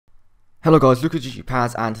Hello guys, Luca GG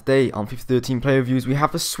Paz, and today on FIFA 13 player reviews we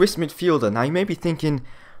have a Swiss midfielder. Now you may be thinking,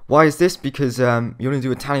 why is this? Because you only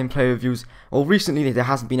do Italian player reviews. Well, recently there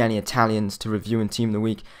hasn't been any Italians to review in Team of the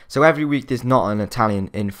Week, so every week there's not an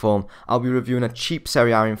Italian in form. I'll be reviewing a cheap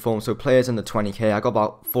Serie A in form, so players under 20k. I got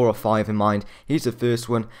about 4 or 5 in mind. Here's the first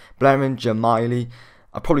one, Blerin Jamili.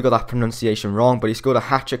 I probably got that pronunciation wrong, but he scored a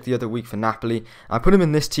hat-trick the other week for Napoli. I put him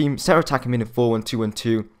in this team, set attacking him in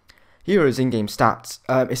 4-1-2-1-2. Here are his in-game stats.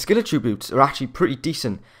 His skill attributes are actually pretty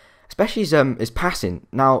decent, especially his passing.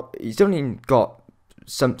 Now, he's only got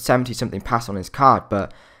some 70-something pass on his card,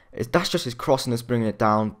 but that's just his crossing that's bringing it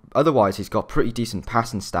down. Otherwise, he's got pretty decent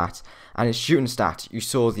passing stats. And his shooting stats, you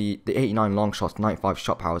saw the 89 long shots, 95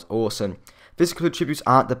 shot power is awesome. Physical attributes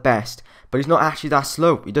aren't the best, but he's not actually that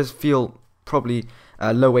slow. He does feel probably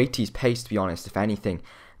low 80s pace, to be honest, if anything.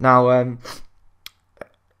 Now,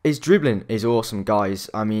 his dribbling is awesome, guys.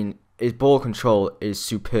 I mean, his ball control is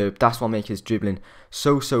superb. That's what makes his dribbling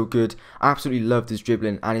so good. I absolutely loved his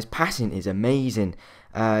dribbling, and his passing is amazing.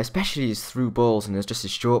 Especially his through balls and just his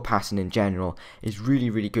short passing in general is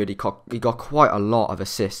really good. He got quite a lot of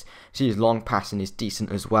assists. See, his long passing is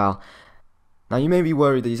decent as well. Now you may be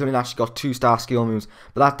worried that he's only actually got 2-star skill moves,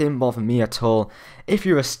 but that didn't bother me at all. If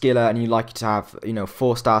you're a skiller and you like to have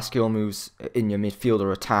 4-star skill moves in your midfield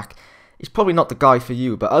or attack, he's probably not the guy for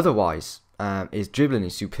you. But otherwise, his dribbling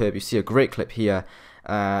is superb. You see a great clip here.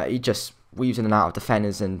 He just weaves in and out of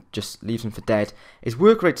defenders and just leaves them for dead. His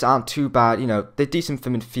work rates aren't too bad. They're decent for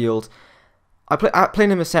midfield.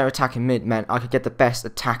 Playing him as centre attacking mid meant I could get the best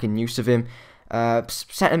attacking use of him.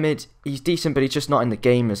 Centre mid, he's decent, but he's just not in the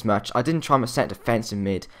game as much. I didn't try him as centre defensive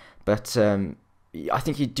mid, but I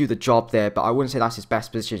think he'd do the job there, but I wouldn't say that's his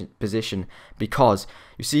best position because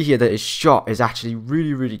you see here that his shot is actually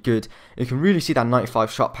really good. You can really see that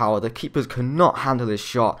 95 shot power. The keepers cannot handle his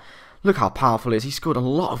shot. Look how powerful he is. He scored a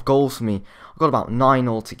lot of goals for me. I got about 9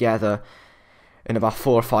 altogether in about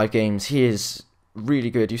 4 or 5 games. He is really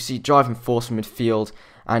good. You see driving force from midfield,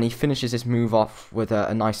 and he finishes his move off with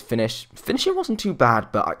a nice finish. Finishing wasn't too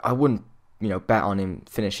bad, but I wouldn't bet on him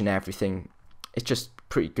finishing everything. It's just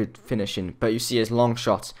pretty good finishing, but you see his long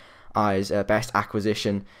shots are his best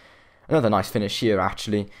acquisition. Another nice finish here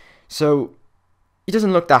actually. So he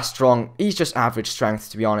doesn't look that strong. He's just average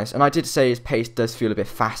strength, to be honest. And I did say his pace does feel a bit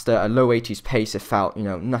faster. A low 80s pace, it felt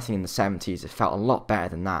nothing in the 70s. It felt a lot better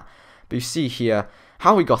than that. But you see here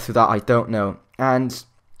how he got through that, I don't know. And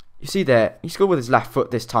you see there, he scored with his left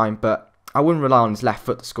foot this time, but I wouldn't rely on his left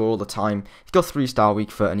foot to score all the time. He's got 3-star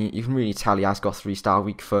weak foot, and you can really tell he has got 3-star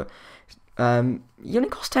weak foot. He only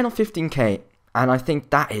costs 10 or 15k, and I think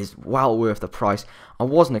that is well worth the price. I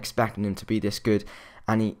wasn't expecting him to be this good,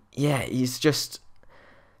 and he's just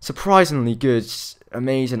surprisingly good,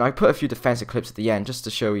 amazing. I put a few defensive clips at the end just to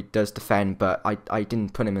show he does defend, but I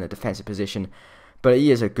didn't put him in a defensive position. But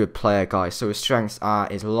he is a good player, guys. So his strengths are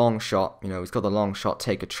his long shot. He's got the long shot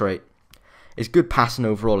taker trait. His good passing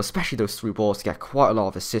overall, especially those through balls, to get quite a lot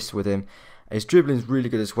of assists with him. His dribbling is really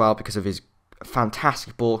good as well because of his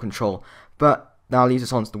fantastic ball control. But now leads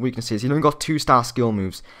us on to the weaknesses. He's only got 2-star skill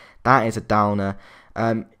moves. That is a downer.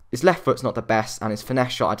 His left foot's not the best, and his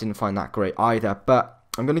finesse shot I didn't find that great either. But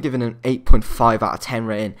I'm going to give it an 8.5 out of 10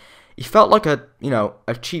 rating. He felt like a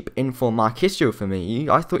cheap inform Marquisio for me.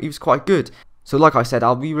 I thought he was quite good. So like I said,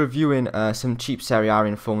 I'll be reviewing some cheap Serie A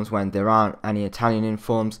informs when there aren't any Italian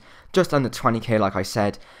informs, just under 20k like I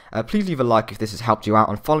said. Please leave a like if this has helped you out,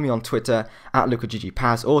 and follow me on Twitter at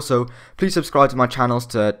LucaGGPaz. Also, please subscribe to my channels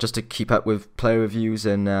just to keep up with player reviews,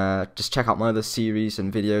 and just check out my other series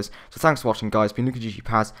and videos. So thanks for watching, guys. Been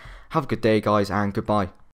LucaGGPaz. Have a good day, guys, and goodbye.